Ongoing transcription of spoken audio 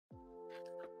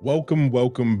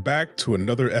Welcome back to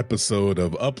another episode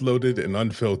of Uploaded and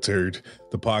Unfiltered,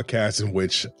 the podcast in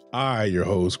which I, your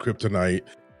host, Kryptonite,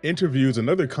 interviews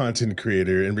another content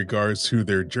creator in regards to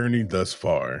their journey thus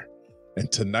far.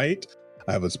 And tonight,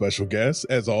 I have a special guest.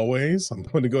 As always, I'm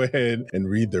going to go ahead and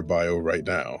read their bio right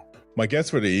now. My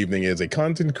guest for the evening is a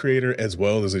content creator as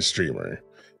well as a streamer.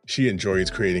 She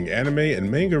enjoys creating anime and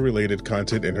manga-related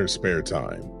content in her spare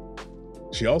time.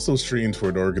 She also streams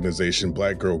for the organization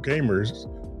Black Girl Gamers,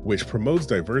 which promotes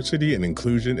diversity and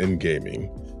inclusion in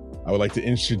gaming. I would like to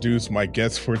introduce my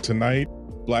guest for tonight,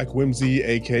 Blackwhimsy,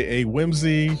 aka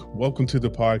Whimsy. Welcome to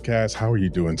the podcast. How are you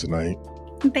doing tonight?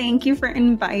 Thank you for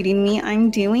inviting me.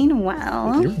 I'm doing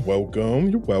well. You're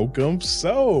welcome.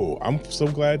 So, I'm so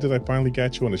glad that I finally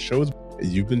got you on the show.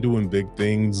 You've been doing big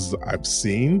things I've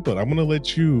seen, but I'm going to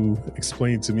let you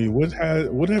explain to me what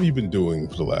have you been doing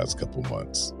for the last couple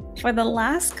months? For the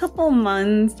last couple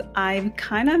months, I've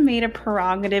kind of made a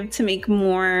prerogative to make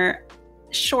more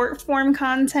short form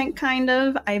content, kind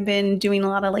of. I've been doing a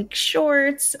lot of like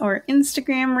shorts or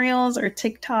Instagram reels or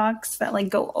TikToks that like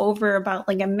go over about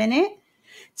like a minute.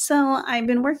 So I've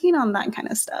been working on that kind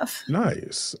of stuff.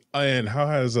 Nice. And how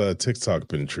has TikTok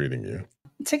been treating you?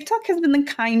 TikTok has been the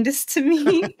kindest to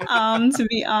me, to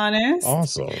be honest.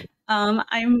 Awesome.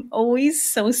 I'm always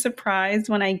so surprised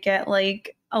when I get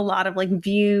like a lot of like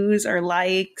views or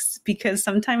likes, because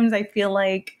sometimes I feel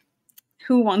like,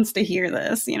 who wants to hear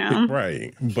this, you know?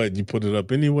 Right. But you put it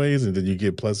up anyways, and then you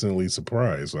get pleasantly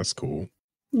surprised. That's cool.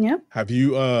 Yep. Have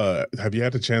you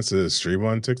had a chance to stream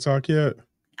on TikTok yet?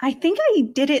 I think I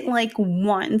did it like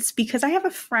once, because I have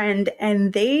a friend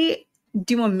and they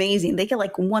do amazing. They get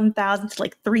like 1,000 to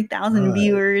like 3,000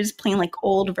 viewers playing like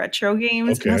old retro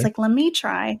games. Okay. And I was like, let me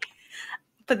try.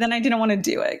 But then I didn't want to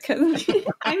do it because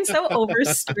I'm so over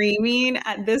streaming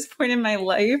at this point in my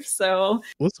life. So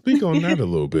let's speak on that a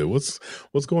little bit. What's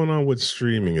going on with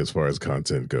streaming as far as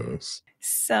content goes?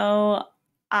 So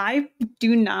I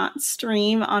do not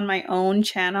stream on my own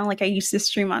channel. Like I used to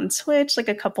stream on Twitch like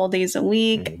a couple of days a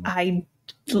week. I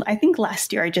think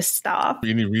last year I just stopped.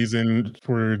 Any reason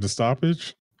for the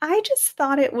stoppage? I just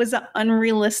thought it was an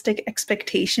unrealistic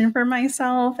expectation for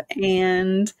myself.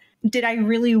 And did I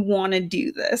really want to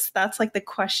do this? That's like the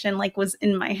question like was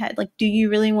in my head. Like, do you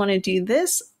really want to do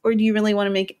this, or do you really want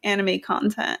to make anime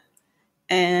content?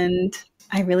 And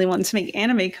I really want to make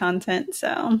anime content.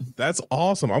 So that's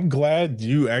awesome. I'm glad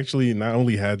you actually not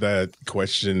only had that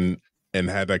question and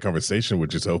had that conversation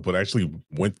with yourself, but actually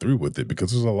went through with it,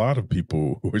 because there's a lot of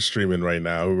people who are streaming right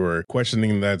now who are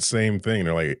questioning that same thing.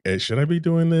 They're like, hey, should I be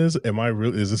doing this?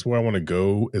 Is this where I want to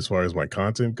go as far as my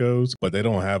content goes? But they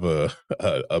don't have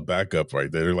a backup right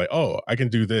there. They're like, oh, I can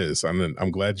do this.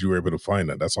 I'm glad you were able to find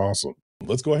that. That's awesome.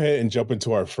 Let's go ahead and jump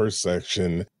into our first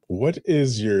section. What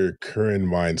is your current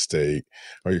mind state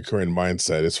or your current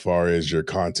mindset as far as your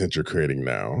content you're creating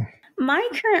now? My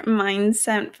current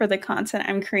mindset for the content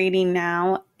I'm creating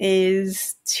now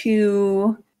is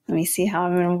to, let me see how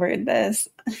I'm going to word this.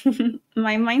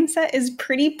 My mindset is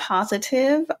pretty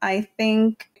positive. I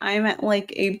think I'm at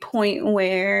like a point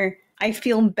where I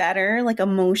feel better, like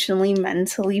emotionally,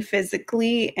 mentally,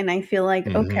 physically. And I feel like,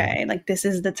 okay, like this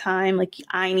is the time, like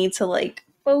I need to like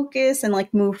focus and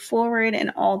like move forward,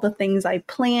 and all the things I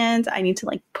planned, I need to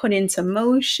like put into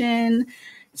motion.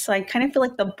 So I kind of feel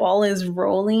like the ball is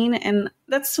rolling, and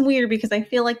that's weird because I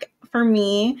feel like for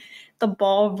me, the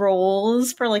ball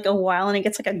rolls for like a while and it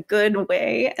gets like a good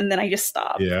way, and then I just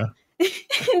stop. Yeah.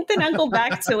 And then I go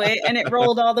back to it and it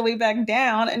rolled all the way back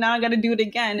down, and now I got to do it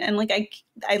again. And like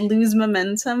I lose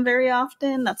momentum very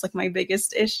often. That's like my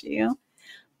biggest issue,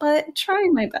 but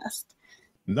trying my best.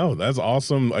 No, that's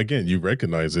awesome. Again, you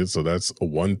recognize it. So that's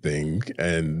one thing.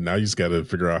 And now you just got to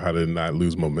figure out how to not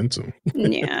lose momentum.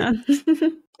 Yeah.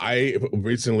 I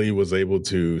recently was able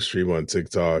to stream on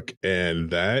TikTok,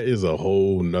 and that is a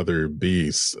whole nother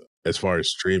beast as far as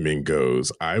streaming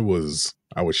goes. I was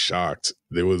shocked.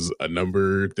 There was a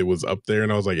number that was up there,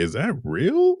 and I was like, is that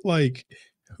real? Like,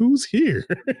 who's here?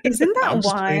 Isn't that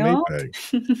wild?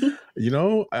 You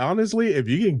know, honestly, if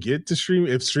you can get to stream,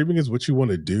 if streaming is what you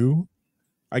want to do,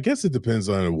 I guess it depends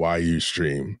on why you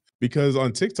stream. Because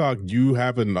on TikTok,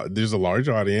 there's a large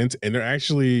audience and they're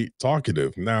actually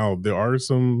talkative. Now,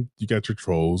 you got your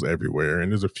trolls everywhere, and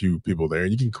there's a few people there,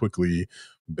 and you can quickly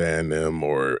ban them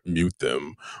or mute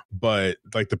them. But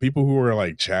like the people who are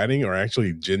like chatting are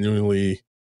actually genuinely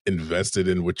invested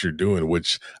in what you're doing,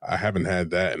 which I haven't had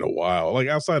that in a while. Like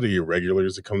outside of your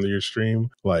regulars that come to your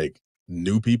stream, like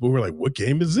new people who are like, what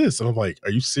game is this? And I'm like,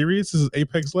 are you serious? This is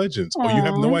Apex Legends. Aww. Oh, you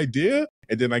have no idea?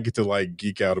 And then I get to like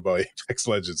geek out about Apex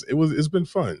Legends. It's been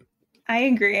fun. I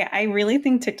agree. I really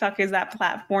think TikTok is that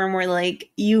platform where like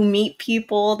you meet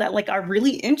people that like are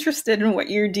really interested in what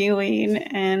you're doing,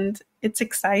 and it's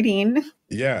exciting.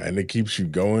 Yeah, and it keeps you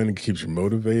going, it keeps you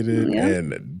motivated. Yeah.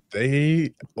 And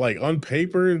they, like, on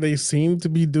paper, they seem to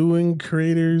be doing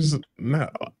creators,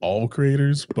 not all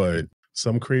creators, but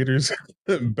some creators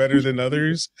better than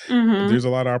others. Mm-hmm. There's a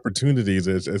lot of opportunities.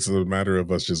 It's a matter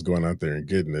of us just going out there and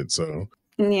getting it. So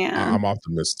Yeah. I'm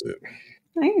optimistic.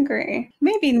 I agree.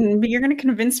 Maybe but you're going to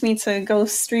convince me to go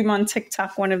stream on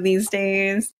TikTok one of these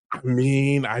days. I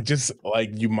mean, I just like,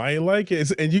 you might like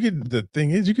it. And you could, the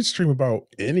thing is, you could stream about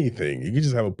anything. You could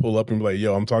just have a pull up and be like,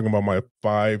 yo, I'm talking about my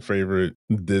 5 favorite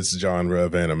this genre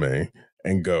of anime,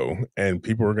 and go. And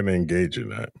people are going to engage in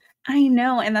that. I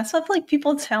know. And that's what like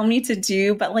people tell me to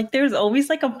do. But like there's always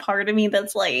like a part of me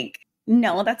that's like,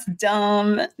 no, that's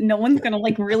dumb. No one's going to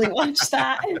like really watch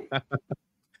that.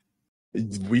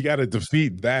 We got to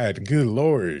defeat that. Good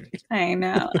Lord. I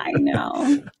know. I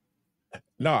know.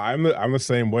 No, I'm the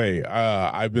same way.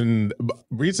 I've been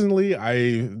recently.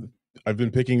 I've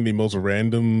been picking the most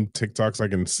random TikToks I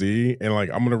can see, and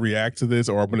like, I'm gonna react to this,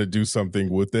 or I'm gonna do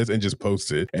something with this and just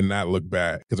post it and not look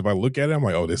back. Because if I look at it, I'm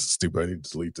like, oh, this is stupid. I need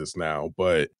to delete this now.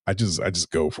 But I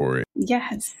just go for it.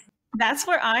 Yes. That's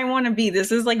where I want to be.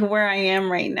 This is like where I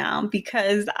am right now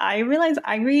because I realize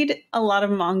I read a lot of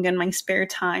manga in my spare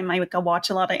time. I like, I watch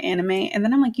a lot of anime, and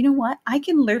then I'm like, you know what? I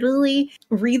can literally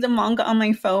read the manga on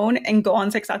my phone and go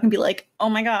on TikTok and be like, oh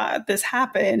my God, this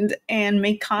happened, and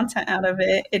make content out of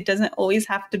it. It doesn't always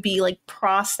have to be like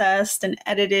processed and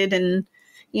edited and,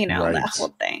 you know, Right. that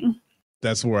whole thing.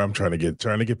 That's where I'm trying to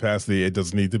get past the, it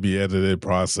doesn't need to be edited,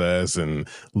 process, and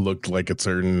look like a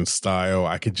certain style.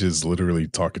 I could just literally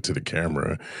talk it to the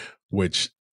camera,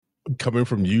 which, coming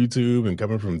from YouTube and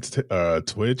coming from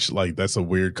Twitch, like, that's a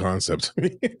weird concept to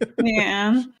me.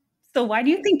 Yeah. So why do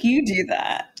you think you do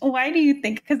that? Why do you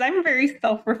think? Because I'm very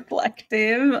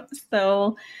self-reflective.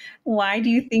 So why do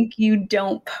you think you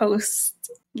don't post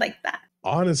like that?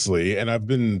 Honestly, and I've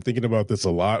been thinking about this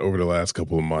a lot over the last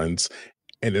couple of months,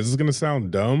 and this is going to sound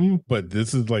dumb, but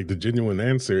this is like the genuine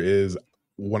answer is,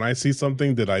 when I see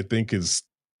something that I think is,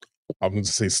 I'm going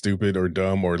to say stupid or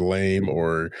dumb or lame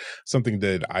or something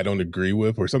that I don't agree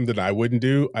with or something that I wouldn't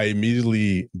do, I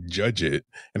immediately judge it.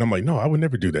 And I'm like, no, I would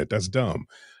never do that. That's dumb.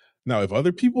 Now, if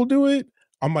other people do it,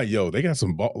 I'm like, yo, they got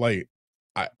some like,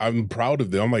 I'm proud of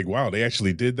them. I'm like, wow, they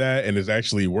actually did that and it's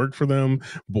actually worked for them.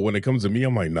 But when it comes to me,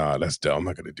 I'm like, nah, that's dumb. I'm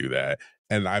not going to do that.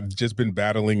 And I've just been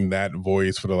battling that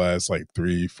voice for the last like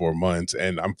 3-4 months.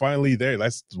 And I'm finally there.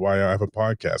 That's why I have a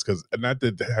podcast. Because not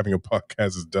that having a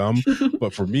podcast is dumb,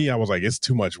 but for me, I was like, it's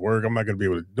too much work. I'm not going to be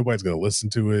able to, nobody's going to listen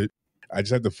to it. I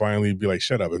just had to finally be like,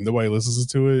 shut up. If nobody listens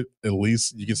to it, at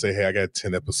least you can say, hey, I got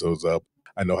 10 episodes up.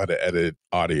 I know how to edit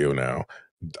audio now.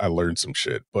 I learned some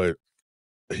shit. But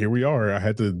here we are. I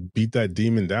had to beat that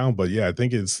demon down. But yeah, I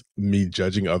think it's me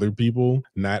judging other people,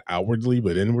 not outwardly,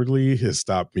 but inwardly, has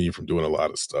stopped me from doing a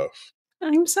lot of stuff.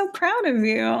 I'm so proud of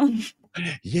you.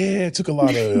 Yeah, it took a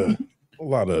lot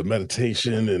of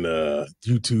meditation and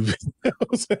YouTube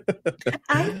videos.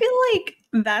 I feel like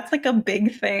that's like a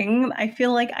big thing. I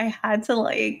feel like I had to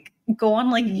like go on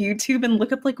like YouTube and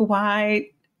look up like why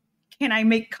can I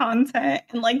make content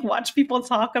and like watch people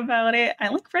talk about it. I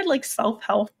like read like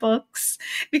self-help books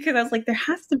because I was like, there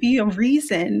has to be a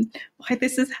reason why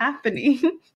this is happening.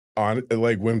 On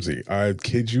like Whimsy, I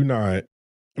kid you not,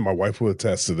 and my wife will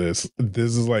attest to this.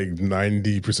 This is like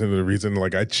 90% of the reason.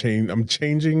 Like, I'm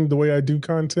changing the way I do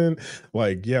content.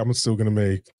 Like, yeah, I'm still gonna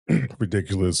make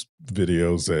ridiculous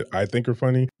videos that I think are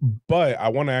funny, but I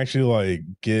want to actually like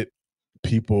get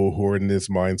people who are in this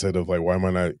mindset of like, why am I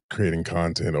not creating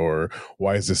content, or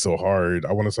why is this so hard?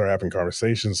 I want to start having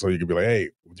conversations so you can be like, hey,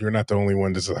 you're not the only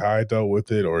one. This is how I dealt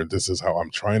with it, or this is how I'm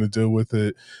trying to deal with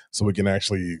it, so we can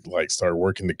actually like start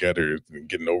working together and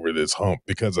getting over this hump,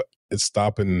 because it's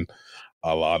stopping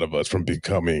a lot of us from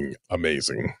becoming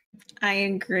amazing. I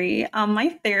agree.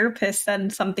 My therapist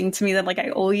said something to me that like I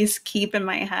always keep in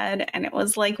my head, and it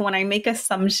was like, when I make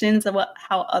assumptions about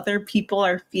how other people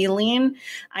are feeling,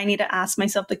 I need to ask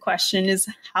myself the question is,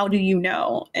 how do you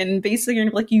know? And basically, you're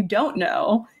like, you don't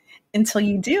know until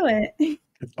you do it.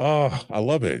 Oh, I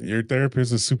love it. Your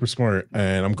therapist is super smart,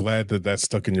 and I'm glad that that's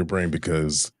stuck in your brain,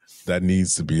 because that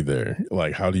needs to be there.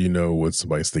 Like, how do you know what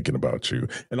somebody's thinking about you?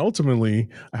 And ultimately,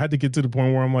 I had to get to the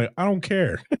point where I'm like, I don't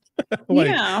care. Like,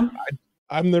 Yeah.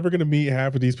 I'm never going to meet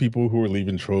half of these people who are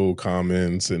leaving troll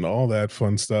comments and all that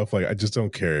fun stuff. Like, I just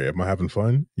don't care. Am I having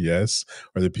fun? Yes.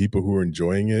 Are the people who are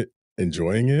enjoying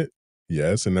it?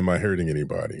 Yes. And am I hurting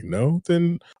anybody? No.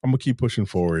 Then I'm gonna keep pushing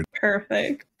forward.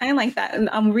 Perfect. I like that.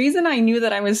 And reason I knew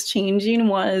that I was changing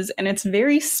was, and it's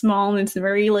very small and it's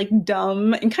very like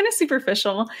dumb and kind of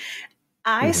superficial.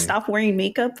 I stop wearing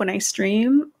makeup when I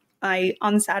stream.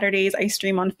 On Saturdays I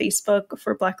stream on Facebook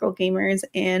for Black Girl Gamers,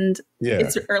 and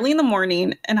it's early in the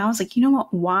morning, and I was like, you know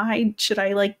what? Why should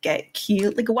I like get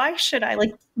cute? Like, why should I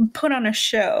like put on a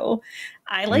show?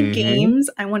 I like games.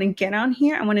 I want to get on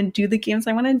here. I want to do the games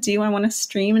I want to do. I want to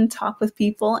stream and talk with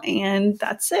people, and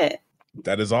that's it.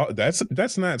 That is all.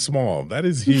 That's not small. That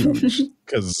is huge,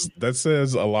 because that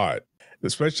says a lot.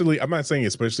 Especially, I'm not saying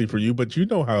especially for you, but you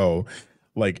know how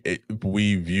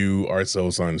we view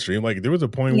ourselves on stream. Like there was a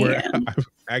point where I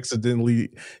accidentally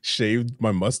shaved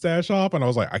my mustache off, and I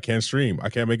was like, I can't stream. I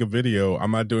can't make a video.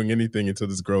 I'm not doing anything until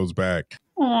this grows back.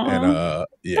 Aww,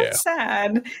 and that's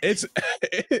sad.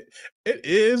 It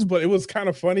is, but it was kind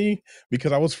of funny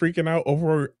because I was freaking out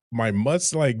over my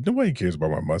mustache. Like nobody cares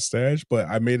about my mustache, but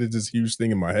I made it this huge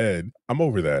thing in my head. I'm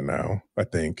over that now, I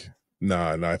think.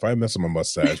 Nah. If I mess with my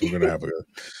mustache, we're gonna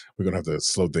have to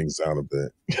slow things down a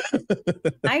bit.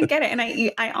 I get it, and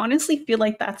I honestly feel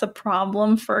like that's a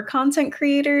problem for content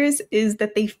creators, is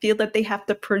that they feel that they have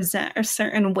to present a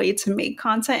certain way to make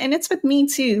content, and it's with me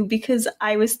too, because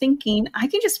I was thinking I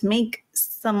could just make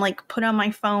some like put on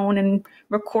my phone and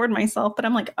record myself, but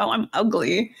I'm like, oh, I'm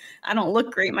ugly. I don't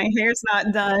look great. My hair's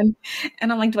not done,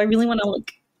 and I'm like, do I really want to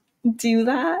like do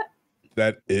that?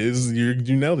 That is, you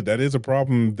nailed it. That is a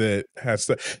problem that has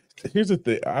to. Here's the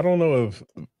thing. I don't know if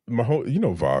my whole,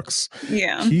 Vox.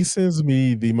 Yeah. He sends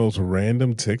me the most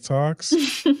random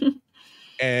TikToks,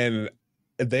 and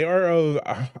they are.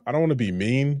 I don't want to be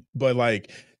mean, but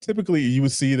like typically you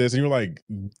would see this, and you're like,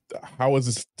 "How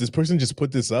is this person just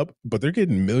put this up?" But they're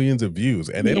getting millions of views,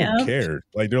 and they don't care.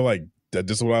 Like they're like,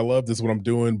 "This is what I love. This is what I'm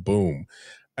doing." Boom,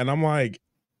 and I'm like.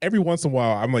 Every once in a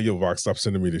while, I'm like, yo, Vox, stop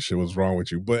sending me this shit. What's wrong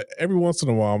with you? But every once in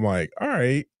a while, I'm like, all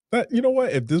right, you know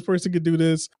what? If this person could do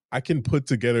this, I can put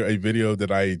together a video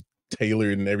that I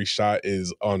tailored and every shot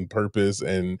is on purpose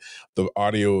and the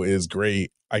audio is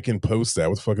great. I can post that.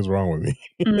 What the fuck is wrong with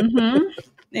me?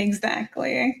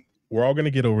 Exactly. We're all going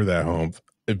to get over that hump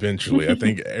eventually. I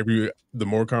think the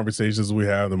more conversations we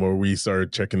have, the more we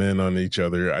start checking in on each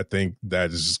other. I think that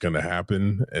is just going to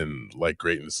happen, and like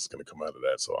greatness is going to come out of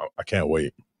that. So I can't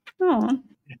wait. Oh,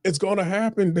 it's gonna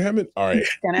happen, damn it. All right.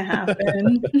 It's gonna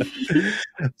happen.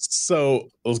 So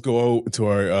let's go to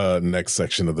our next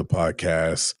section of the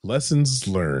podcast, lessons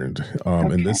learned.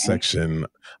 In this section,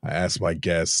 I asked my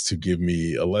guests to give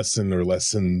me a lesson or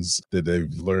lessons that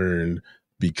they've learned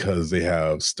because they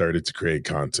have started to create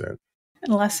content.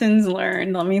 Lessons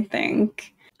learned, let me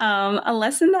think. A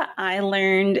lesson that I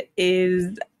learned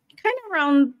is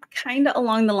kind of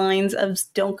along the lines of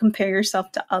don't compare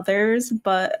yourself to others,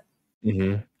 but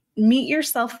meet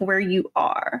yourself where you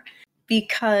are.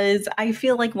 Because I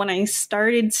feel like when I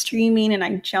started streaming and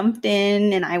I jumped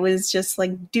in and I was just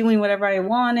like doing whatever I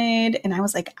wanted, and I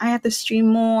was like, I have to stream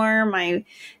more. My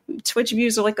Twitch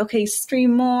views are like, okay,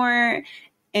 stream more.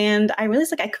 And I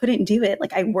realized like I couldn't do it.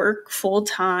 Like I work full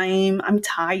time. I'm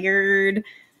tired.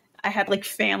 I had like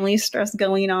family stress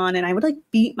going on, and I would like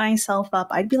beat myself up.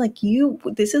 I'd be like,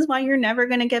 this is why you're never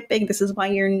going to get big. This is why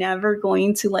you're never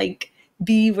going to like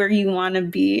be where you want to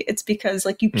be. It's because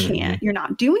like you can't, you're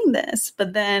not doing this.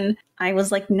 But then I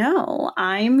was like, no,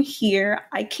 I'm here.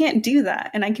 I can't do that.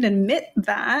 And I can admit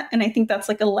that. And I think that's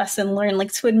like a lesson learned,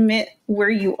 like to admit where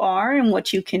you are and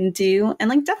what you can do. And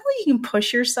like definitely you can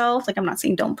push yourself. Like I'm not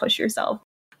saying don't push yourself,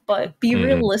 but be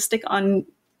realistic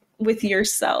with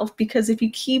yourself, because if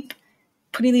you keep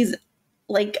putting these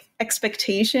like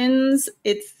expectations,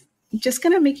 it's just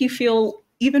going to make you feel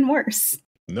even worse.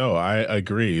 No, I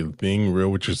agree. Being real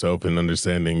with yourself and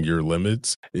understanding your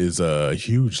limits is a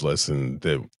huge lesson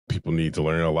that people need to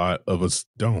learn. A lot of us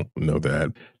don't know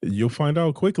that. You'll find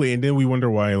out quickly, and then we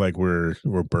wonder why like we're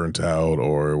burnt out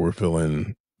or we're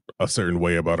feeling a certain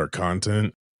way about our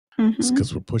content. It's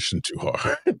because we're pushing too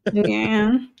hard.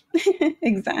 Yeah,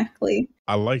 exactly.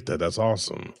 I like that. That's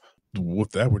awesome.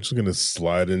 With that, we're just going to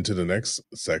slide into the next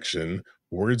section,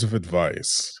 words of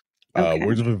advice. Okay.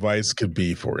 Words of advice could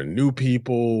be for new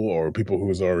people or people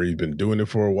who's already been doing it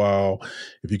for a while.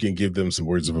 If you can give them some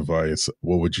words of advice,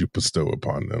 what would you bestow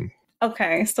upon them?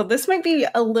 Okay, so this might be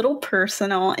a little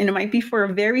personal, and it might be for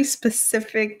a very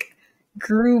specific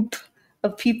group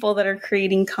of people that are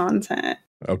creating content.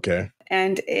 Okay.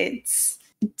 And it's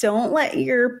don't let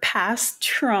your past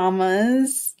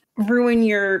traumas ruin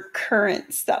your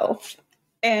current self.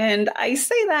 And I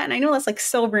say that, and I know that's like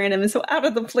so random and so out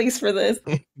of the place for this.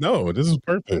 No, this is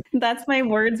perfect. That's my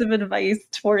words of advice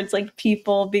towards like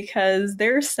people, because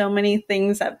there's so many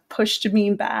things that pushed me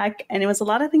back. And it was a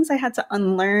lot of things I had to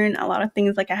unlearn, a lot of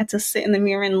things like I had to sit in the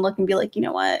mirror and look and be like, you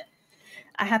know what?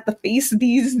 I had to face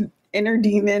these inner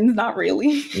demons, not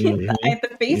really. I have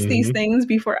to face these things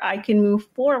before I can move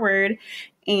forward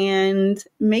and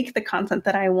make the content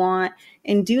that I want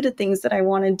and do the things that I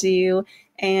want to do.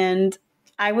 And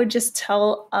I would just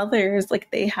tell others,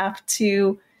 like, they have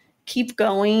to keep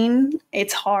going.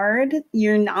 It's hard.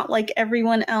 You're not like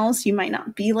everyone else. You might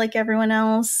not be like everyone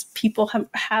else. People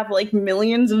have like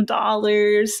millions of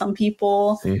dollars. Some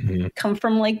people come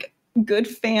from like good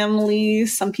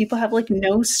families. Some people have like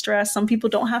no stress. Some people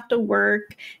don't have to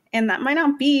work. And that might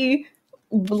not be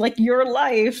like your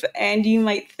life. And you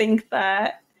might think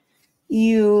that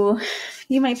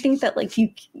like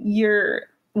you're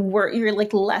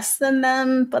like less than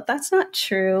them, but that's not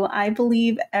true. I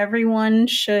believe everyone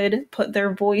should put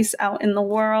their voice out in the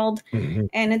world,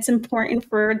 and it's important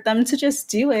for them to just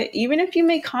do it. Even if you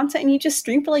make content and you just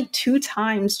stream for like 2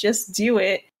 times, just do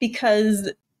it,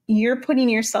 because you're putting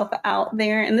yourself out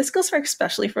there. And this goes for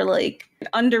especially for like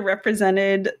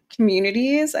underrepresented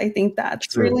communities. I think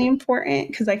that's really important,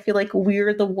 because I feel like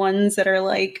we're the ones that are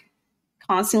like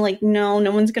constantly like, no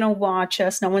one's gonna watch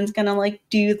us, no one's gonna like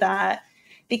do that.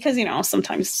 Because,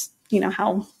 sometimes,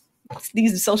 how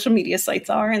these social media sites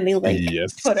are, and they like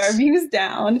put our views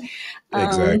down.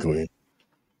 Exactly.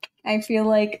 I feel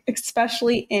like,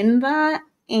 especially in that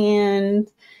and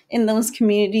in those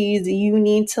communities, you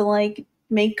need to like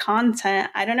make content.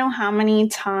 I don't know how many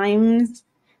times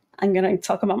I'm going to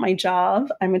talk about my job.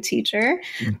 I'm a teacher.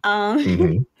 How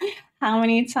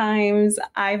many times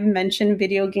I've mentioned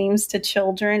video games to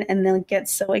children and they'll get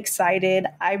so excited.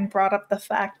 I brought up the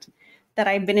fact that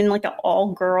I've been in like an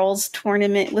all girls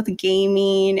tournament with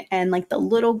gaming, and like the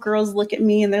little girls look at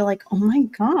me and they're like, oh my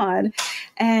God.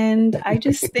 And I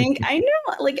just think, I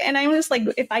know, like, and I was like,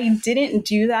 if I didn't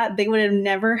do that, they would have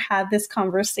never had this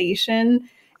conversation.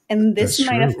 And this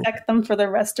might affect them for the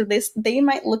rest of this. They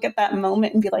might look at that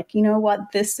moment and be like, you know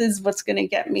what, this is what's going to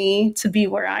get me to be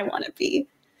where I want to be.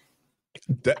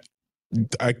 That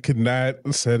I could not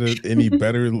have said it any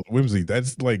better, Whimsy.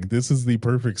 That's like, this is the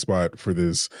perfect spot for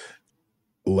this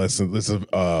lesson. This is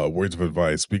words of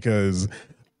advice, because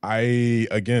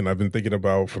I've been thinking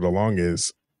about for the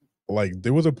longest, like,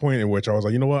 there was a point in which I was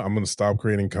like, you know what, I'm going to stop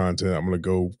creating content. I'm going to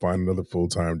go find another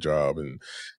full-time job and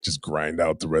just grind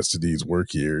out the rest of these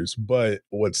work years. But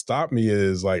what stopped me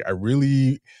is like,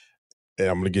 and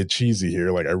I'm going to get cheesy here,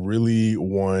 like, I really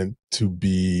want to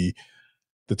be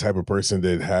the type of person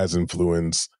that has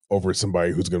influence over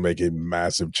somebody who's going to make a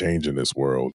massive change in this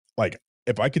world. Like,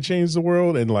 if I could change the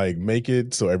world and like make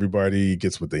it so everybody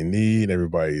gets what they need,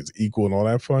 everybody's equal and all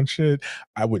that fun shit,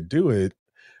 I would do it.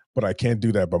 But I can't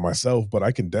do that by myself. But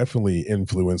I can definitely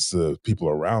influence the people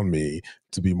around me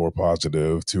to be more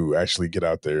positive, to actually get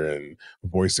out there and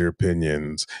voice their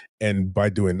opinions. And by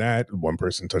doing that, one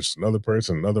person touches another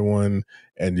person, another one,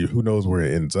 and who knows where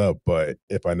it ends up. But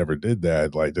if I never did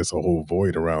that, like, there's a whole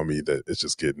void around me that it's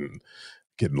just getting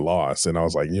lost. And I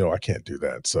was like, I can't do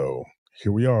that. So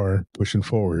here we are, pushing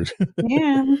forward.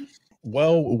 Yeah.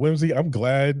 Well, Whimsy, I'm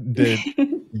glad that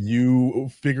you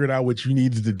figured out what you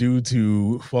needed to do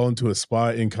to fall into a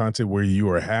spot in content where you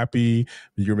are happy,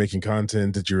 you're making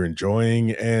content that you're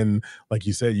enjoying. And like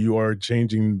you said, you are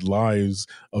changing lives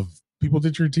of people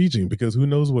that you're teaching, because who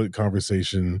knows what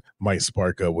conversation might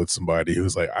spark up with somebody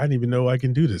who's like, I didn't even know I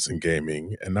can do this in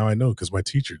gaming. And now I know because my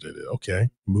teacher did it.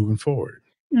 Okay, moving forward.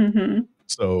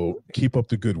 So keep up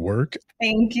the good work.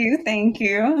 Thank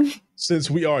you. Since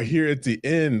we are here at the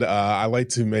end, I like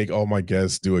to make all my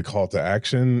guests do a call to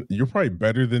action. You're probably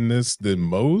better than this than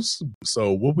most.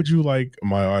 So what would you like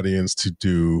my audience to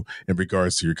do in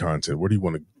regards to your content? Where do you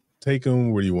want to take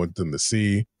them? Where do you want them to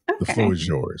see? Okay. The floor is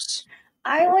yours.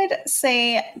 I would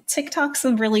say TikTok's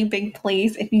a really big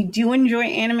place. If you do enjoy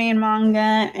anime and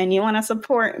manga and you want to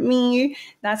support me,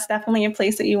 that's definitely a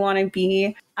place that you want to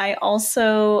be. I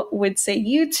also would say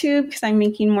YouTube, because I'm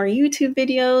making more YouTube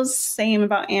videos. Same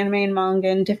about anime and manga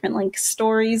and different like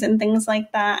stories and things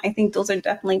like that. I think those are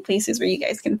definitely places where you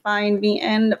guys can find me,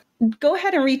 and go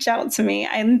ahead and reach out to me.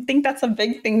 I think that's a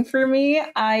big thing for me.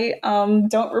 I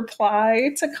don't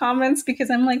reply to comments because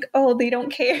I'm like, oh, they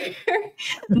don't care.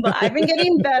 But I've been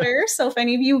getting better. So if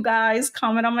any of you guys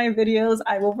comment on my videos,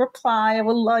 I will reply. I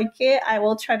will like it. I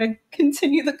will try to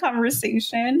continue the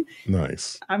conversation.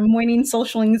 Nice. I'm winning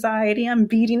social social anxiety. I'm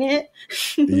beating it.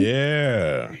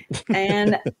 Yeah.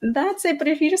 And that's it. But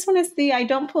if you just want to see, I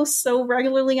don't post so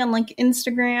regularly on like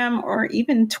Instagram or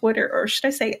even Twitter, or should I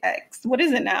say X? What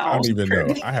is it now? I don't even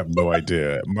know. I have no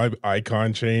idea. My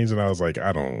icon changed and I was like,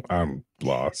 I'm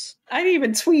lost. I didn't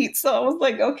even tweet. So I was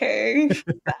like, okay,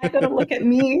 I gotta look at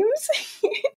memes.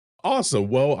 Awesome.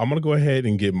 Well, I'm going to go ahead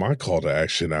and get my call to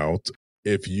action out.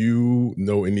 If you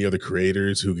know any other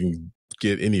creators who can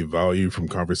get any value from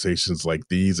conversations like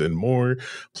these and more,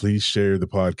 please share the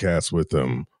podcast with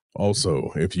them.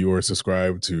 Also, if you are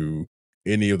subscribed to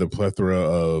any of the plethora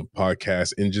of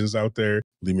podcast engines out there,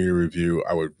 leave me a review.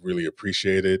 I would really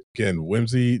appreciate it. Again,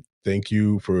 Whimsy, thank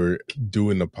you for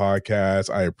doing the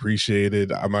podcast. I appreciate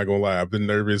it. I'm not going to lie. I've been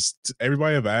nervous.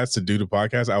 Everybody I've asked to do the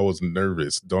podcast, I was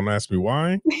nervous. Don't ask me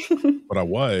why, but I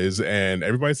was. And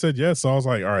everybody said yes. So I was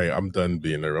like, all right, I'm done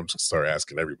being nervous. I'm just going to start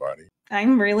asking everybody.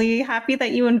 I'm really happy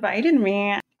that you invited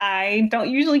me. I don't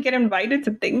usually get invited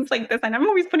to things like this, and I'm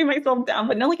always putting myself down,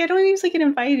 but no, like I don't usually get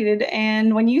invited.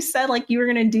 And when you said like you were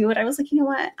going to do it, I was like, you know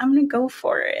what? I'm going to go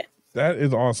for it. That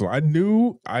is awesome. I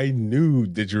knew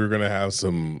that you were going to have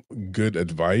some good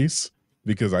advice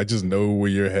because I just know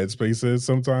where your headspace is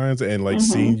sometimes. And like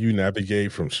seeing you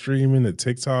navigate from streaming to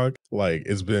TikTok, like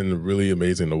it's been really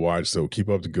amazing to watch. So keep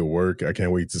up the good work. I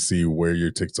can't wait to see where your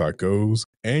TikTok goes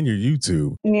and your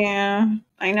YouTube. Yeah,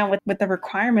 I know with the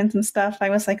requirements and stuff,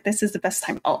 I was like, this is the best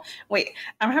time. Oh, wait,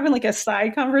 I'm having like a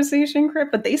side conversation,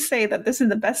 Crip, but they say that this is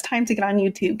the best time to get on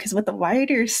YouTube because with the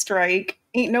writer's strike,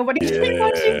 ain't nobody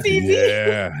watching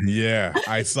TV. Yeah.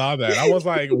 I saw that. I was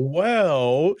like,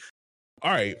 well,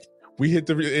 all right. We hit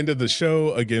the end of the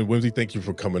show. Again, Whimsy, thank you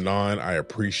for coming on. I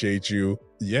appreciate you.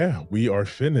 Yeah, we are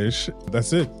finished.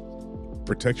 That's it.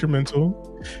 Protect your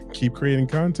mental. Keep creating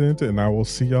content, and I will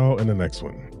see y'all in the next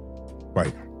one.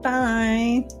 Bye.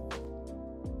 Bye.